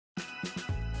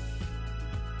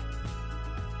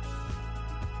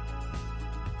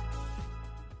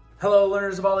Hello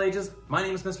learners of all ages, my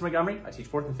name is Mr. Montgomery. I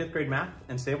teach 4th and 5th grade math,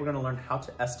 and today we're going to learn how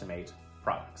to estimate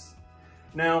products.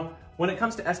 Now, when it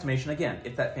comes to estimation, again,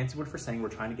 it's that fancy word for saying we're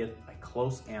trying to get a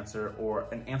close answer or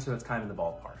an answer that's kind of in the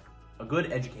ballpark, a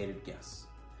good educated guess.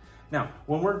 Now,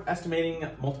 when we're estimating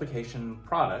multiplication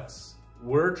products,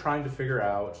 we're trying to figure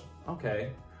out, okay,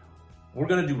 we're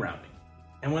going to do rounding.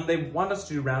 And when they want us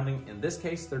to do rounding, in this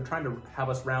case, they're trying to have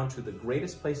us round to the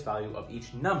greatest place value of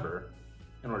each number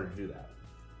in order to do that.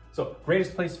 So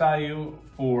greatest place value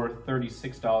for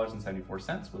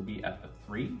 $36.74 would be at the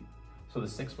 3. So the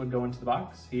 6 would go into the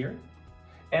box here.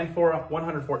 And for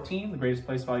 114, the greatest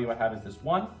place value I have is this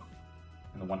 1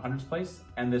 in the 100s place,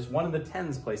 and this 1 in the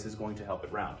 10s place is going to help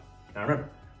it round. Now remember,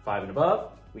 5 and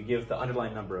above, we give the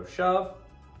underlying number of shove.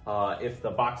 If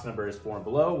the box number is 4 and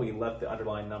below, we let the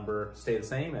underlying number stay the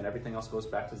same and everything else goes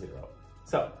back to 0.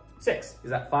 So 6, is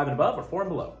that 5 and above or 4 and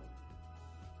below?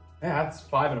 Yeah, that's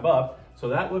 5 and above. So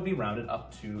that would be rounded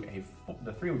up to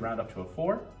the 3 would round up to a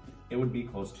 4. It would be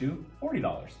close to $40.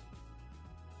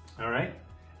 All right.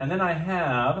 And then I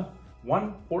have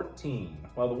 114.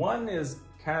 Well, the 1 is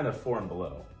kind of 4 and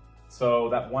below. So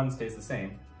that 1 stays the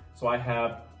same. So I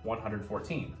have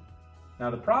 114.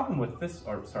 Now the problem with this,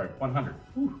 100.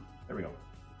 Whew, there we go.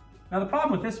 Now the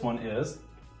problem with this one is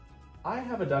I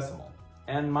have a decimal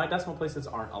and my decimal places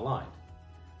aren't aligned.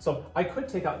 So I could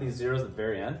take out these zeros at the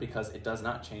very end because it does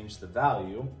not change the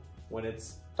value when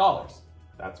it's dollars.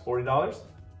 That's $40.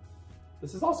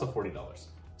 This is also $40.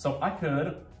 So I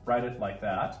could write it like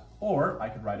that, or I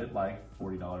could write it like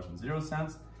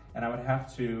 $40.00, and I would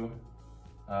have to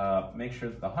make sure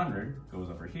that the 100 goes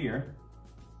over here,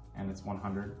 and it's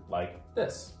 100 like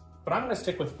this. But I'm gonna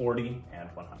stick with 40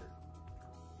 and 100.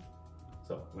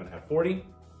 So I'm gonna have 40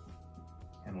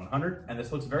 and 100, and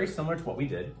this looks very similar to what we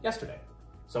did yesterday.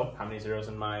 So how many zeros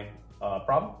in my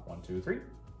problem? 1, 2, 3.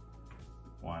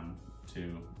 1,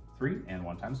 2, 3, and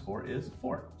 1 times 4 is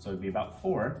 4. So it'd be about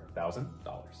 $4,000.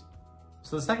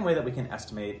 So the second way that we can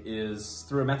estimate is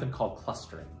through a method called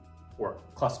clustering, or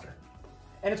cluster.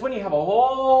 And it's when you have a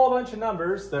whole bunch of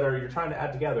numbers that you're trying to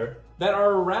add together that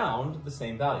are around the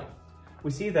same value.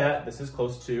 We see that this is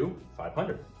close to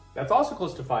 500. That's also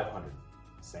close to 500.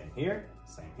 Same here,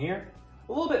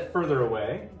 a little bit further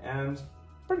away, and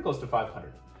pretty close to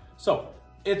 500. So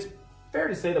it's fair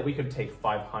to say that we could take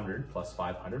 500 plus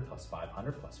 500 plus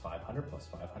 500 plus 500 plus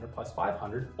 500 plus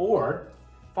 500, or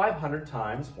 500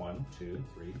 times 1, 2,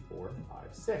 3, 4, 5,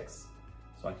 6.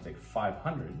 So I can take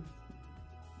 500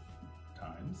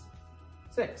 times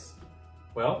 6.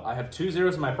 Well, I have 2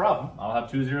 zeros in my problem. I'll have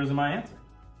 2 zeros in my answer.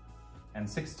 And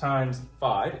 6 times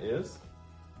 5 is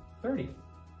 30.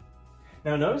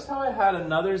 Now notice how I had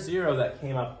another 0 that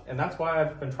came up, and that's why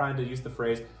I've been trying to use the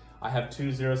phrase, I have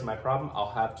 2 zeros in my problem,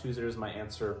 I'll have 2 zeros in my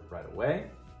answer right away.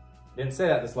 Didn't say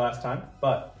that this last time,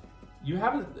 but you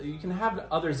can have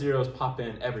other zeros pop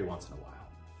in every once in a while.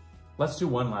 Let's do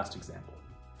one last example.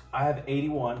 I have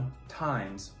 81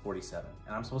 times 47,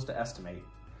 and I'm supposed to estimate.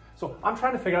 So I'm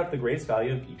trying to figure out the greatest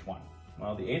value of each one.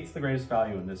 Well, the 8's the greatest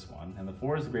value in this one, and the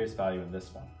 4 is the greatest value in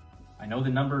this one. I know the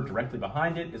number directly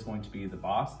behind it is going to be the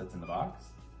boss that's in the box.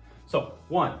 So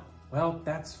 1, well,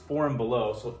 that's 4 and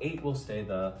below, so 8 will stay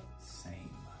the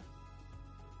same.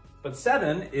 But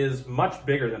 7 is much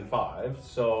bigger than 5,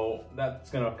 so that's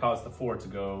going to cause the 4 to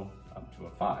go up to a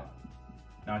 5.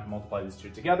 Now I can multiply these two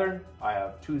together. I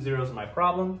have 2 zeros in my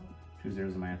problem, 2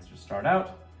 zeros in my answer to start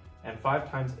out, and 5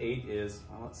 times 8 is,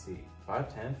 well, let's see,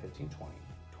 5, 10, 15, 20,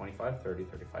 25, 30,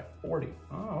 35, 40.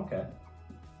 Oh, okay.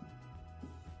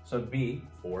 So it'd be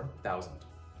 4,000.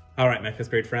 All right, my 5th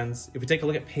grade friends, if we take a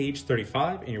look at page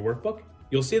 35 in your workbook,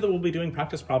 you'll see that we'll be doing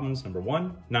practice problems number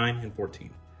 1, 9, and 14.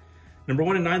 Number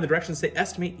 1 and 9, the directions say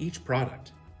estimate each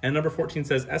product. And number 14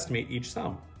 says estimate each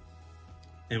sum.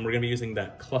 And we're gonna be using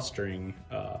that clustering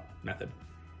method.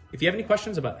 If you have any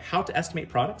questions about how to estimate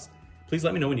products, please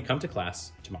let me know when you come to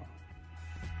class tomorrow.